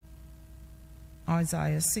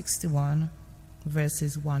Isaiah 61,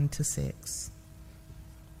 verses 1 to 6.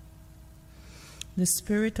 The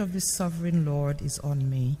Spirit of the Sovereign Lord is on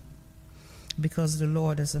me, because the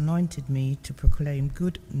Lord has anointed me to proclaim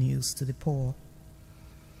good news to the poor.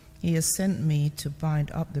 He has sent me to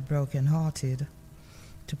bind up the brokenhearted,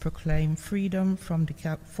 to proclaim freedom for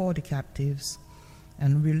the captives,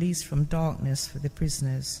 and release from darkness for the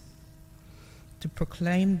prisoners, to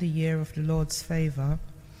proclaim the year of the Lord's favor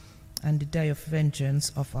and the day of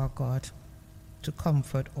vengeance of our God, to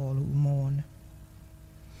comfort all who mourn,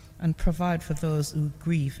 and provide for those who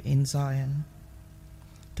grieve in Zion,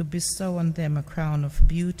 to bestow on them a crown of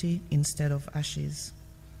beauty instead of ashes,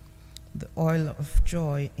 the oil of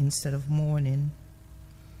joy instead of mourning,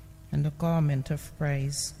 and a garment of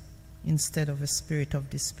praise instead of a spirit of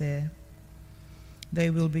despair. They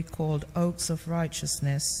will be called oaks of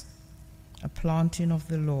righteousness, a planting of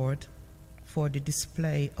the Lord, for the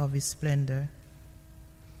display of his splendor.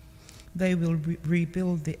 They will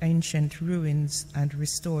rebuild the ancient ruins and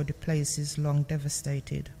restore the places long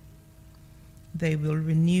devastated. They will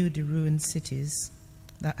renew the ruined cities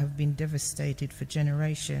that have been devastated for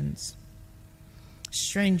generations.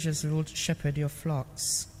 Strangers will shepherd your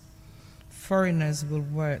flocks. Foreigners will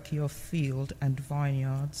work your field and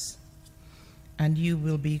vineyards. And you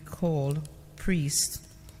will be called priests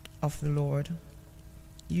of the Lord.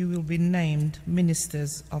 You will be named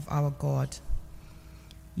ministers of our God.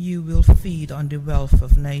 You will feed on the wealth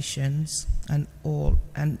of nations, and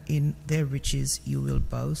in their riches you will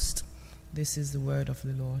boast. This is the word of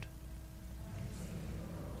the Lord.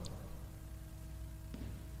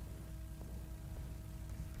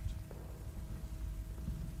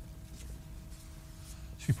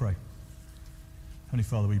 Should we pray? Heavenly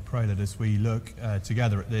Father, we pray that as we look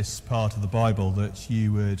together at this part of the Bible, that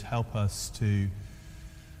you would help us to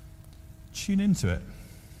tune into it,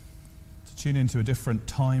 to tune into a different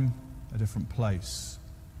time, a different place.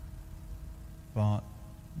 But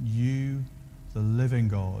you, the living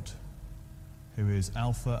God, who is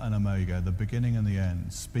Alpha and Omega, the beginning and the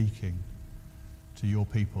end, speaking to your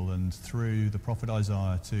people and through the prophet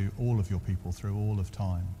Isaiah to all of your people through all of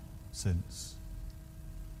time since.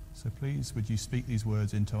 So please, would you speak these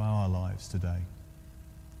words into our lives today?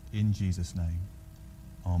 In Jesus' name,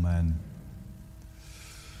 amen.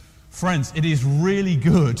 Friends, it is really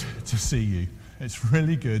good to see you. It's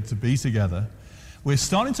really good to be together. We're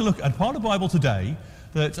starting to look at part of the Bible today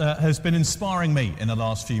that has been inspiring me in the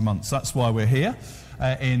last few months. That's why we're here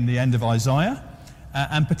in the end of Isaiah,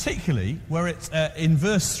 and particularly where it's in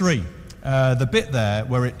verse 3. The bit there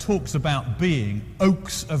where it talks about being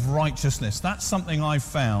oaks of righteousness. That's something I've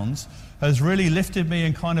found has really lifted me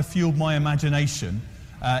and kind of fueled my imagination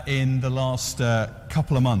in the last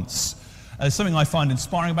couple of months. Something I find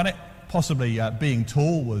inspiring about it, possibly being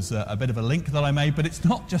tall was a bit of a link that I made, but it's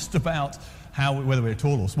not just about whether we're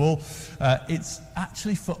tall or small. It's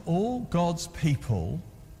actually for all God's people,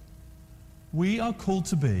 we are called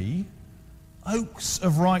to be oaks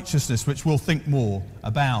of righteousness, which we'll think more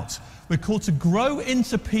about. We're called to grow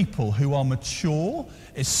into people who are mature,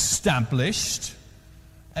 established,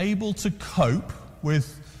 able to cope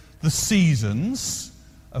with the seasons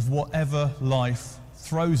of whatever life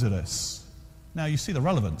throws at us. Now, you see the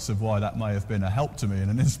relevance of why that may have been a help to me and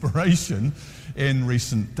an inspiration in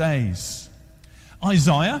recent days.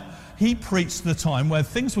 Isaiah, he preached the time where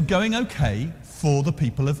things were going okay for the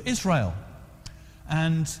people of Israel.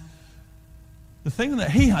 And the thing that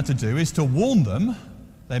he had to do is to warn them,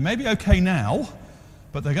 they may be okay now,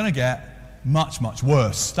 but they're going to get much, much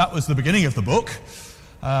worse. That was the beginning of the book.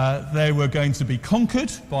 They were going to be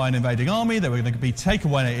conquered by an invading army. They were going to be taken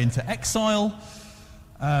away into exile.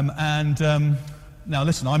 Now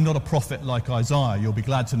listen, I'm not a prophet like Isaiah. You'll be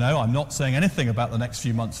glad to know I'm not saying anything about the next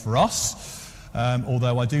few months for us,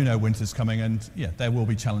 although I do know winter's coming and there will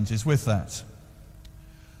be challenges with that.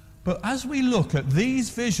 But as we look at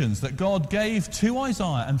these visions that God gave to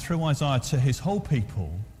Isaiah and through Isaiah to his whole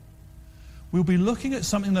people, we'll be looking at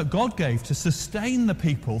something that God gave to sustain the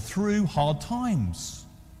people through hard times.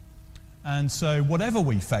 And so whatever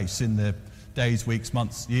we face in the days, weeks,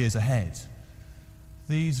 months, years ahead,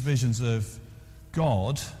 these visions of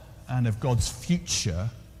God and of God's future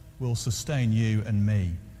will sustain you and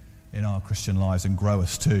me in our Christian lives and grow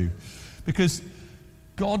us too. Because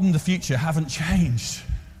God and the future haven't changed.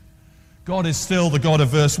 God is still the God of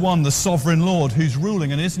verse 1, the sovereign Lord who's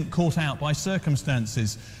ruling and isn't caught out by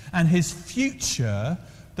circumstances. And his future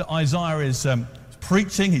that Isaiah is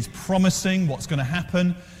preaching, he's promising what's going to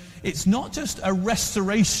happen. It's not just a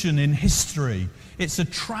restoration in history, it's a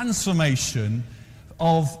transformation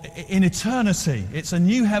in eternity. It's a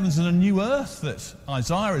new heavens and a new earth that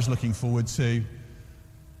Isaiah is looking forward to,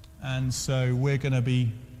 And so we're going to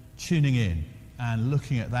be tuning in and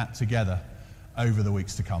looking at that together over the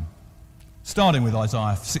weeks to come. Starting with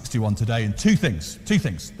Isaiah 61 today, and two things.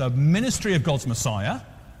 The ministry of God's Messiah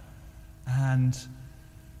and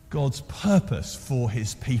God's purpose for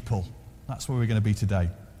his people. That's where we're going to be today.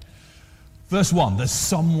 Verse 1, there's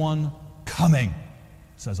someone coming,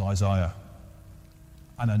 says Isaiah.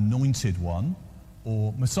 An anointed one,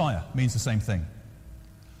 or Messiah, means the same thing.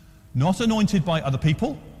 Not anointed by other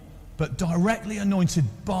people, but directly anointed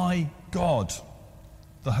by God,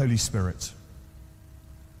 the Holy Spirit.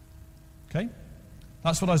 Okay?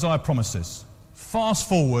 That's what Isaiah promises. Fast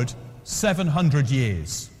forward 700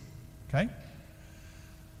 years. Okay?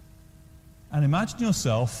 And imagine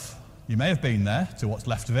yourself, you may have been there, to what's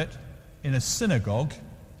left of it, in a synagogue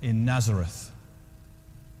in Nazareth.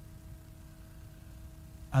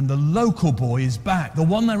 And the local boy is back, the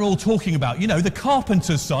one they're all talking about. You know, the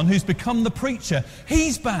carpenter's son who's become the preacher.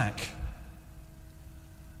 He's back.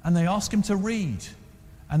 And they ask him to read.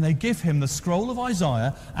 And they give him the scroll of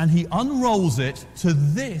Isaiah, and he unrolls it to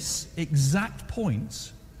this exact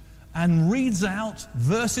point and reads out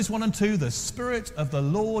verses 1 and 2, the Spirit of the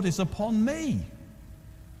Lord is upon me.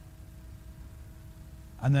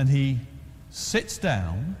 And then he sits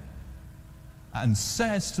down and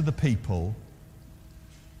says to the people,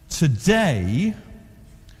 today,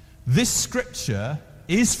 this scripture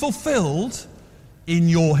is fulfilled in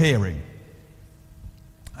your hearing.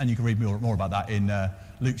 And you can read more about that in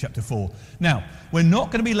Luke chapter 4. Now, we're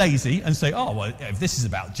not going to be lazy and say, oh, well, if this is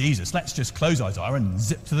about Jesus, let's just close Isaiah and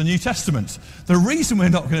zip to the New Testament. The reason we're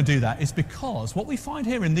not going to do that is because what we find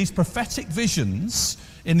here in these prophetic visions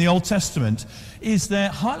in the Old Testament is they're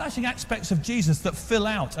highlighting aspects of Jesus that fill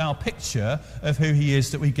out our picture of who he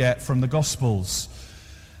is that we get from the Gospels.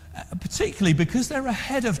 Particularly because they're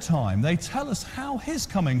ahead of time. They tell us how his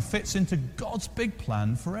coming fits into God's big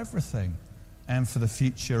plan for everything and for the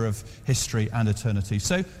future of history and eternity.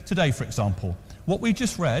 So today, for example, what we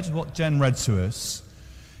just read, what Jen read to us,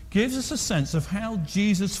 gives us a sense of how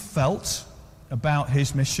Jesus felt about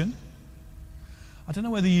his mission. I don't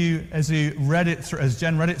know whether you, as Jen read it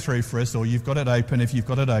through for us, or you've got it open, if you've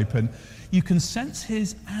got it open, you can sense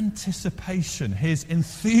his anticipation, his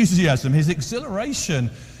enthusiasm, his exhilaration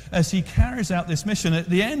as he carries out this mission. At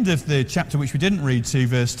the end of the chapter, which we didn't read to,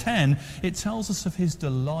 verse 10, it tells us of his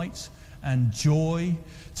delight and joy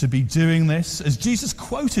to be doing this. As Jesus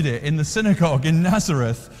quoted it in the synagogue in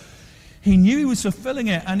Nazareth, he knew he was fulfilling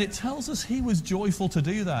it, and it tells us he was joyful to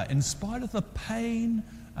do that in spite of the pain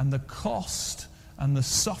and the cost and the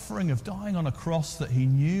suffering of dying on a cross that he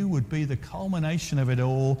knew would be the culmination of it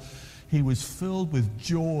all. He was filled with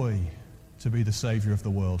joy to be the Savior of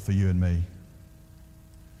the world for you and me.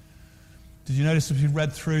 Did you notice as we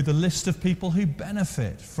read through the list of people who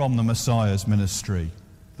benefit from the Messiah's ministry?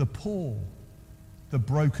 The poor, the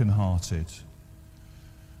brokenhearted,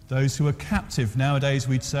 those who are captive, nowadays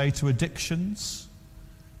we'd say, to addictions,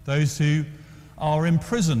 those who are in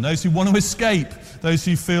prison, those who want to escape, those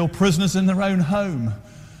who feel prisoners in their own home,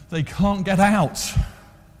 they can't get out,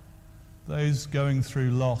 those going through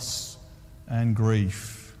loss and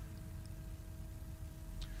grief.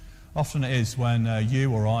 Often it is when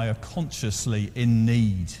you or I are consciously in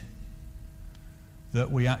need that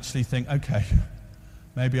we actually think, okay,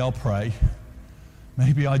 maybe I'll pray.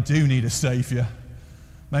 Maybe I do need a Saviour.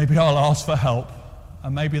 Maybe I'll ask for help.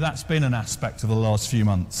 And maybe that's been an aspect of the last few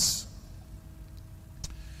months.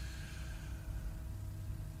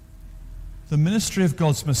 The ministry of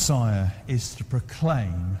God's Messiah is to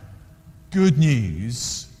proclaim good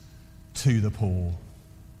news to the poor.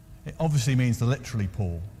 It obviously means the literally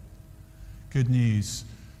poor. Good news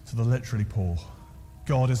to the literally poor.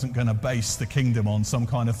 God isn't going to base the kingdom on some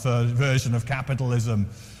kind of version of capitalism.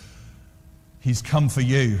 He's come for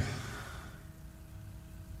you.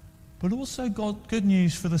 But also good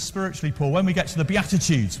news for the spiritually poor. When we get to the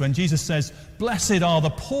Beatitudes, when Jesus says, "Blessed are the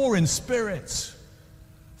poor in spirit,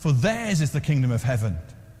 for theirs is the kingdom of heaven."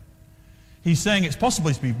 He's saying it's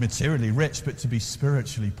possible to be materially rich, but to be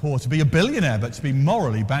spiritually poor, to be a billionaire, but to be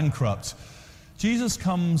morally bankrupt. Jesus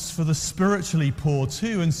comes for the spiritually poor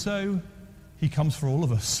too, and so he comes for all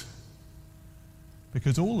of us.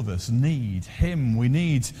 Because all of us need him. We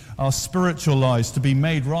need our spiritual lives to be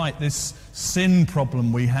made right. This sin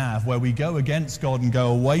problem we have, where we go against God and go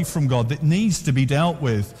away from God, that needs to be dealt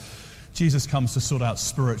with. Jesus comes to sort out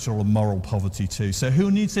spiritual and moral poverty too. So who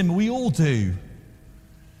needs him? We all do.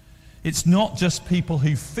 It's not just people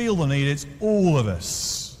who feel the need, it's all of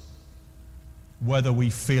us, whether we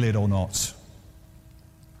feel it or not.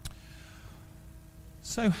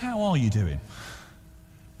 So how are you doing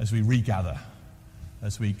as we regather,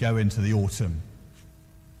 as we go into the autumn?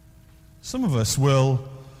 Some of us will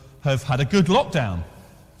have had a good lockdown.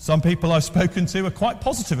 Some people I've spoken to are quite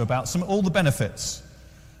positive about all the benefits.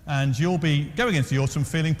 And you'll be going into the autumn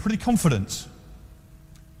feeling pretty confident.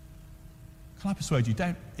 Can I persuade you,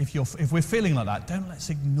 if we're feeling like that, don't let's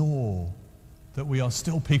ignore that we are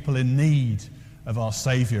still people in need of our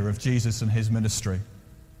Saviour, of Jesus and his ministry.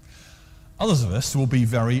 Others of us will be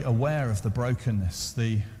very aware of the brokenness,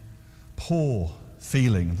 the poor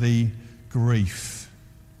feeling, the grief,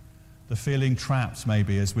 the feeling trapped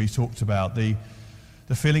maybe, as we talked about, the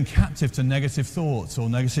feeling captive to negative thoughts or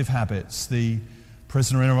negative habits, the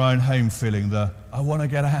prisoner in our own home feeling, the I want to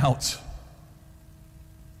get out.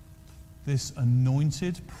 This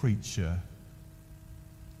anointed preacher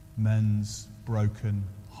mends broken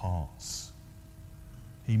hearts.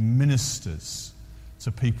 He ministers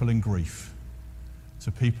to people in grief,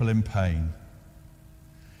 to people in pain.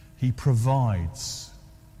 He provides,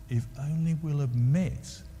 if only we'll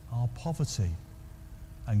admit our poverty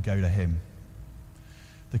and go to him.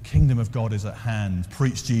 The kingdom of God is at hand.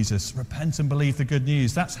 Preach Jesus. Repent and believe the good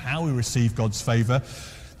news. That's how we receive God's favour.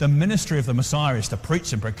 The ministry of the Messiah is to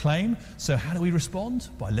preach and proclaim. So how do we respond?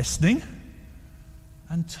 By listening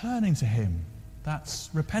and turning to him. That's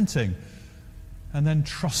repenting. And then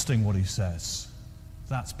trusting what he says.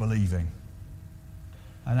 That's believing.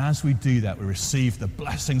 And as we do that, we receive the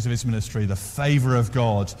blessings of his ministry, the favour of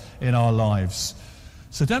God in our lives.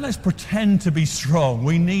 So don't let's pretend to be strong.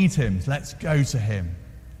 We need him. Let's go to him.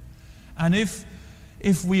 And if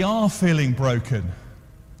we are feeling broken,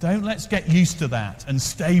 don't let's get used to that and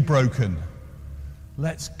stay broken.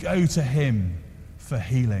 Let's go to him for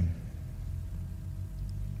healing.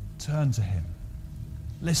 Turn to him.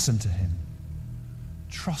 Listen to him.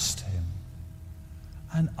 Trust him.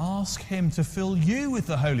 And ask him to fill you with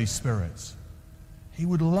the Holy Spirit. He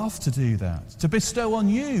would love to do that. To bestow on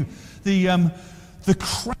you the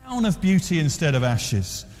crown of beauty instead of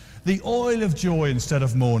ashes. The oil of joy instead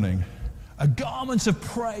of mourning. A garment of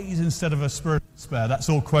praise instead of a spirit of despair. That's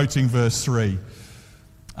all quoting verse 3.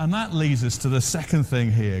 And that leads us to the second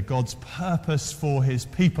thing here, God's purpose for his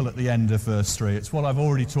people at the end of verse 3. It's what I've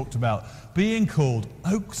already talked about. Being called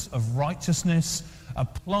oaks of righteousness, a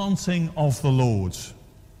planting of the Lord.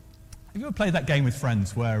 Have you ever played that game with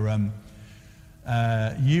friends where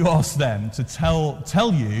you ask them to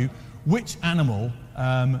tell you which animal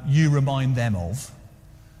you remind them of,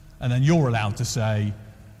 and then you're allowed to say,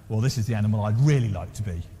 well, this is the animal I'd really like to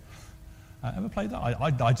be. Ever played that?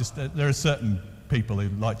 I just there are certain people who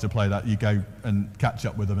like to play that. You go and catch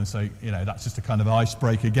up with them and say, that's just a kind of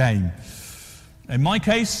icebreaker game. In my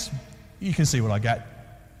case, you can see what I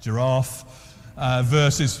get. Giraffe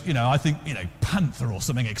versus, I think, panther or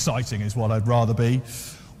something exciting is what I'd rather be.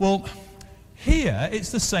 Well, here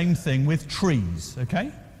it's the same thing with trees,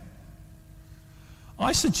 okay?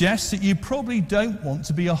 I suggest that you probably don't want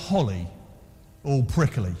to be a holly, all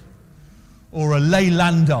prickly, or a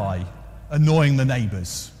leylandii, annoying the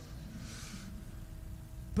neighbours.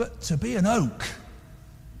 But to be an oak,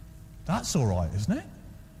 that's all right, isn't it?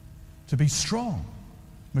 To be strong,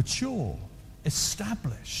 mature,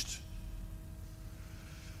 established.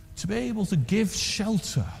 To be able to give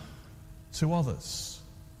shelter to others.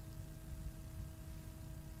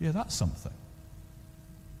 Yeah, that's something.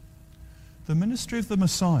 The ministry of the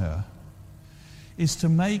Messiah is to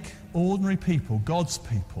make ordinary people, God's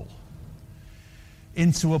people,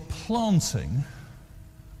 into a planting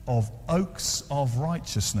of oaks of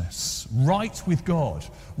righteousness, right with God,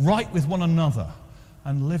 right with one another,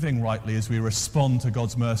 and living rightly as we respond to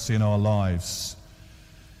God's mercy in our lives.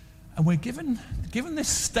 And we're given this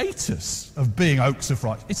status of being oaks of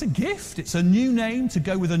righteousness. It's a gift. It's a new name to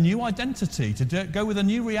go with a new identity, to go with a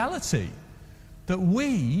new reality, that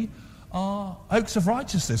we are oaks of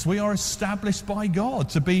righteousness. We are established by God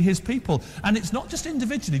to be his people. And it's not just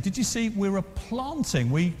individually. Did you see we're a planting?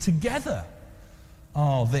 We together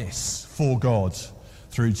are this for God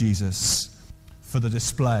through Jesus for the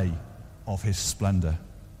display of his splendor.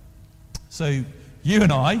 So you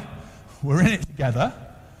and I, we're in it together.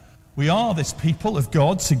 We are this people of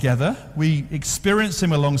God together. We experience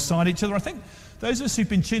him alongside each other. I think those of us who've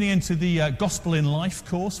been tuning into the Gospel in Life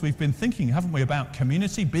course, we've been thinking, haven't we, about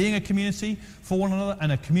community, being a community for one another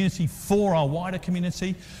and a community for our wider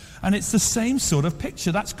community. And it's the same sort of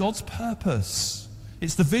picture. That's God's purpose.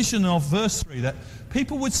 It's the vision of verse 3 that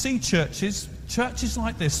people would see churches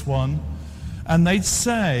like this one, and they'd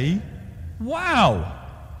say, wow,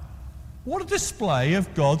 what a display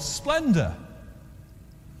of God's splendor.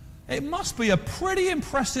 It must be a pretty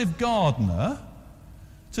impressive gardener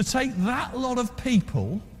to take that lot of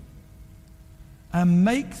people and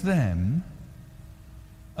make them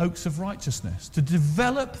oaks of righteousness, to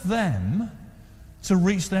develop them to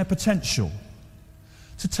reach their potential,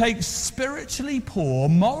 to take spiritually poor,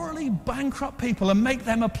 morally bankrupt people and make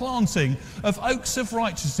them a planting of oaks of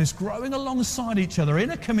righteousness, growing alongside each other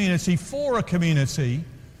in a community, for a community,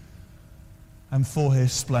 and for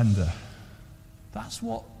his splendor. That's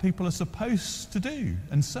what people are supposed to do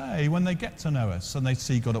and say when they get to know us and they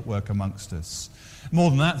see God at work amongst us. More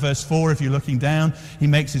than that, verse 4, if you're looking down, he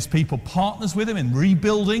makes his people partners with him in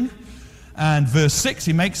rebuilding. And verse 6,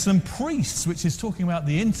 he makes them priests, which is talking about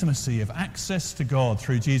the intimacy of access to God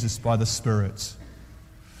through Jesus by the Spirit.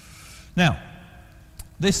 Now,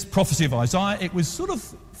 this prophecy of Isaiah, it was sort of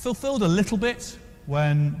fulfilled a little bit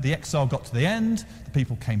when the exile got to the end. The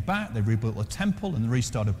people came back, they rebuilt the temple and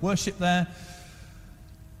restarted worship there.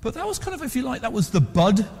 But that was kind of, if you like, that was the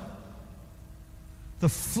bud. The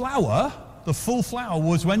flower, the full flower,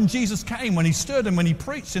 was when Jesus came, when he stood and when he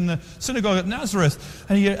preached in the synagogue at Nazareth,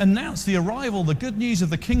 and he announced the arrival, the good news of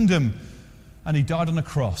the kingdom, and he died on a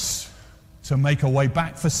cross to make a way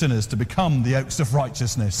back for sinners, to become the oaks of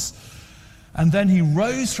righteousness. And then he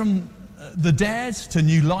rose from the dead to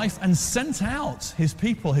new life and sent out his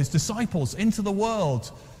people, his disciples, into the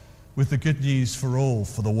world with the good news for all,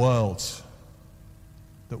 for the world.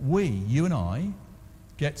 That we, you and I,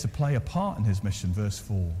 get to play a part in his mission, verse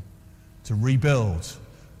 4, to rebuild,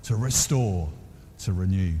 to restore, to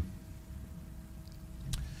renew.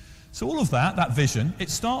 So all of that vision, it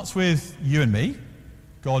starts with you and me,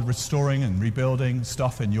 God restoring and rebuilding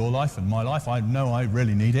stuff in your life and my life. I know I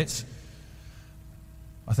really need it.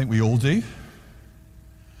 I think we all do.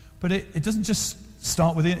 But it doesn't just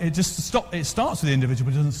start with it starts with the individual,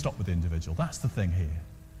 but it doesn't stop with the individual. That's the thing here.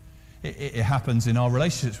 It happens in our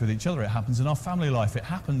relationships with each other. It happens in our family life. It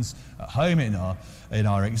happens at home, in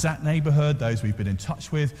our exact neighborhood, those we've been in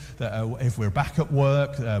touch with. If we're back at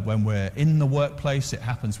work, when we're in the workplace, it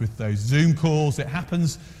happens with those Zoom calls. It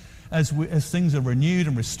happens as things are renewed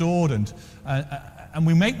and restored, and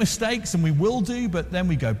we make mistakes, and we will do, but then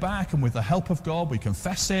we go back, and with the help of God, we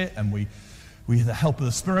confess it, and we with the help of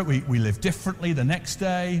the Spirit, we live differently the next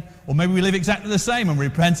day, or maybe we live exactly the same and we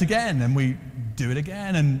repent again, and we do it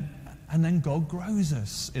again, and then God grows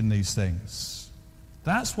us in these things.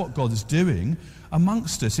 That's what God is doing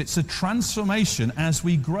amongst us. It's a transformation as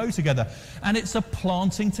we grow together, and it's a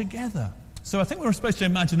planting together. So I think we're supposed to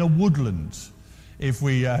imagine a woodland, if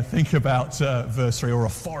we think about verse 3, or a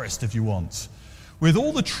forest if you want, with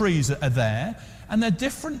all the trees that are there, and they're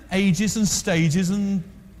different ages and stages and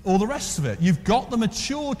all the rest of it. You've got the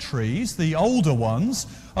mature trees, the older ones,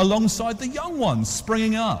 alongside the young ones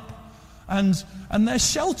springing up. And they're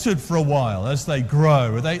sheltered for a while as they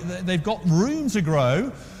grow. They've got room to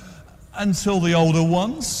grow until the older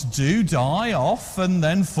ones do die off and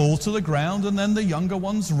then fall to the ground, and then the younger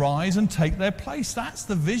ones rise and take their place. That's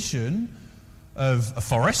the vision of a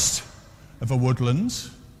forest, of a woodland,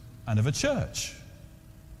 and of a church.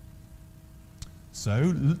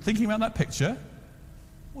 So, thinking about that picture,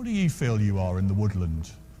 what do you feel you are in the woodland?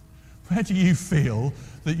 Where do you feel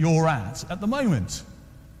that you're at the moment?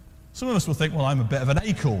 Some of us will think, well, I'm a bit of an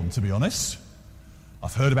acorn, to be honest.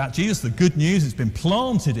 I've heard about Jesus, the good news, it's been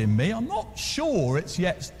planted in me. I'm not sure it's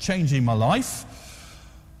yet changing my life.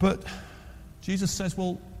 But Jesus says,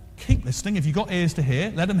 well, keep listening. If you've got ears to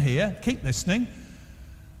hear, let them hear. Keep listening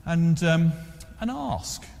and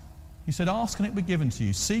ask. He said, ask and it will be given to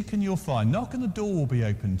you. Seek and you'll find. Knock and the door will be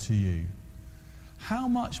opened to you. How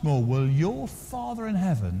much more will your Father in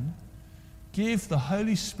heaven give the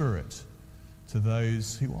Holy Spirit to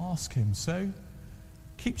those who ask him? So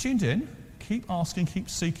keep tuned in, keep asking, keep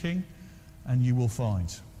seeking, and you will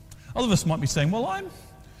find. Other of us might be saying, well, I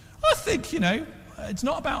think, it's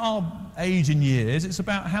not about our age in years, it's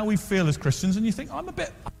about how we feel as Christians, and you think, I'm a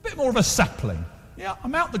bit more of a sapling. Yeah,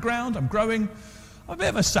 I'm out the ground, I'm growing, I'm a bit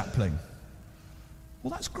of a sapling.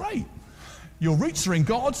 Well, that's great. Your roots are in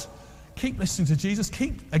God. Keep listening to Jesus.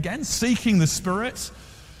 Keep, again, seeking the Spirit,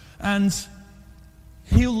 and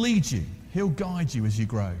he'll lead you. He'll guide you as you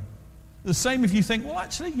grow. The same if you think, well,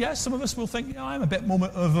 actually, yes, some of us will think, I'm a bit more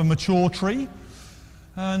of a mature tree,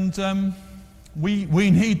 and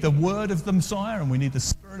we need the word of the Messiah, and we need the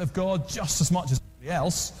Spirit of God just as much as anybody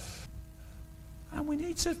else, and we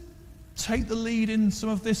need to take the lead in some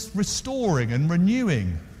of this restoring and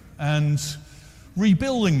renewing and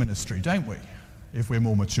rebuilding ministry, don't we, if we're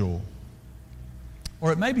more mature?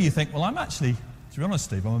 Or maybe you think, well, I'm actually, to be honest,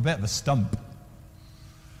 Steve, I'm a bit of a stump.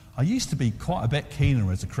 I used to be quite a bit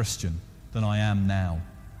keener as a Christian than I am now.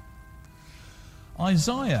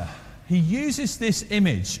 Isaiah, he uses this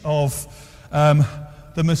image of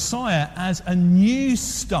the Messiah as a new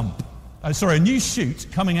stump, a new shoot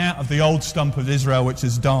coming out of the old stump of Israel which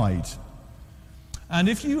has died. And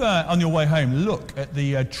if you, on your way home, look at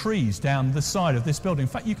the trees down the side of this building, in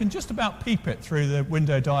fact, you can just about peep it through the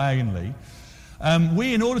window diagonally.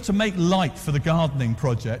 We, in order to make light for the gardening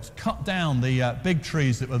project, cut down the big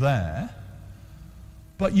trees that were there.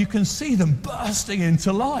 But you can see them bursting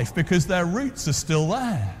into life because their roots are still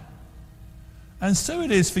there. And so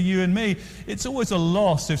it is for you and me. It's always a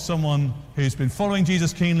loss if someone who's been following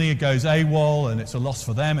Jesus keenly goes AWOL, and it's a loss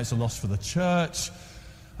for them, it's a loss for the church.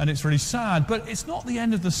 And it's really sad, but it's not the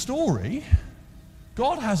end of the story.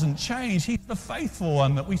 God hasn't changed. He's the faithful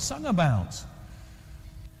one that we sung about.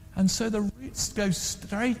 And so the roots go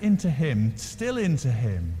straight into him, still into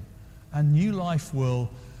him, and new life will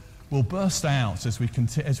burst out as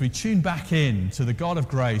we tune back in to the God of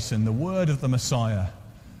grace and the word of the Messiah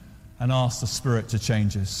and ask the Spirit to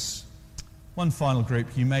change us. One final group,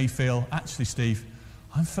 you may feel, actually, Steve,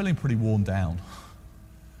 I'm feeling pretty worn down.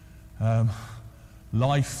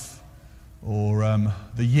 Life, or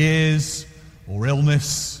the years, or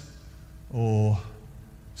illness, or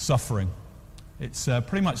suffering. It's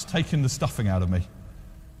pretty much taken the stuffing out of me.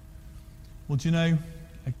 Well, do you know,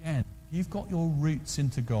 again, you've got your roots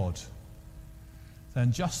into God.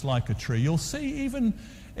 Then just like a tree, you'll see even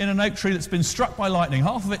in an oak tree that's been struck by lightning,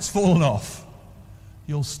 half of it's fallen off,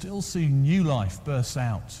 you'll still see new life burst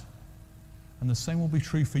out. And the same will be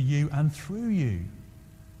true for you and through you,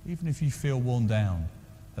 even if you feel worn down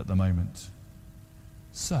at the moment.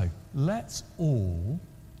 So, let's all,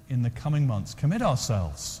 in the coming months, commit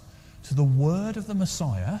ourselves to the word of the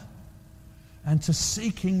Messiah and to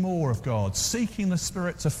seeking more of God, seeking the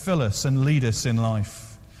Spirit to fill us and lead us in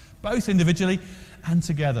life, both individually and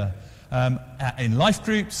together, in life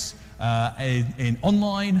groups, in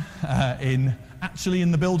online, in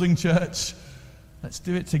the building church. Let's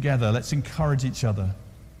do it together. Let's encourage each other.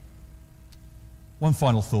 One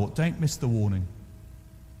final thought. Don't miss the warning.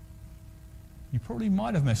 You probably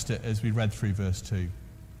might have missed it as we read through verse 2.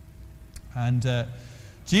 And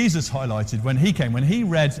Jesus highlighted when he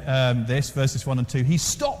read this, verses 1 and 2, he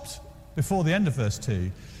stopped before the end of verse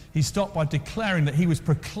 2. He stopped by declaring that he was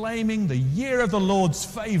proclaiming the year of the Lord's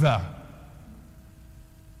favor.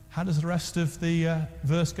 How does the rest of the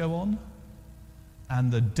verse go on?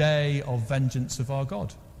 And the day of vengeance of our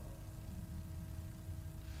God.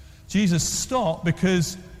 Jesus stopped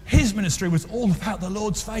because his ministry was all about the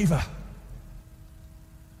Lord's favor.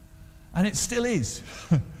 And it still is.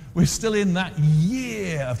 We're still in that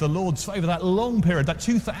year of the Lord's favor, that long period, that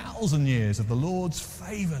 2,000 years of the Lord's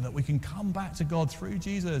favor that we can come back to God through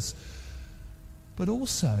Jesus. But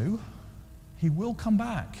also, he will come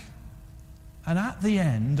back. And at the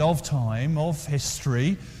end of time, of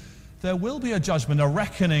history, there will be a judgment, a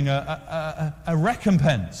reckoning, a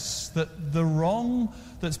recompense that the wrong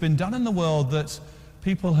that's been done in the world that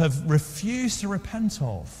people have refused to repent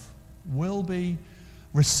of will be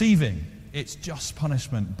receiving its just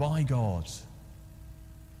punishment by God.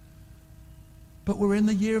 But we're in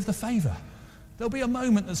the year of the favor. There'll be a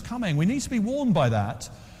moment that's coming. We need to be warned by that.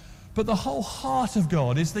 But the whole heart of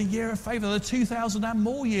God is the year of favor, the 2,000 and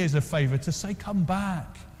more years of favor, to say, come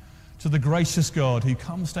back to the gracious God who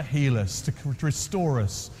comes to heal us, to restore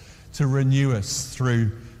us, to renew us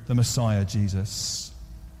through the Messiah, Jesus.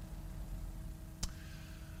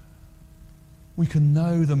 We can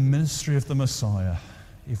know the ministry of the Messiah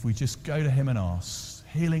if we just go to him and ask,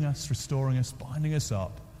 healing us, restoring us, binding us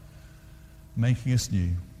up, making us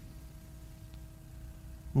new.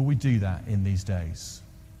 Will we do that in these days?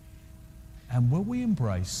 And will we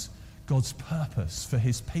embrace God's purpose for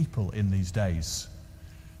his people in these days?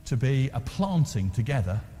 To be a planting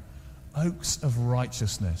together, oaks of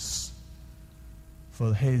righteousness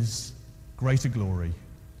for his greater glory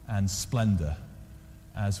and splendor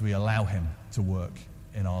as we allow him to work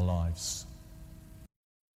in our lives.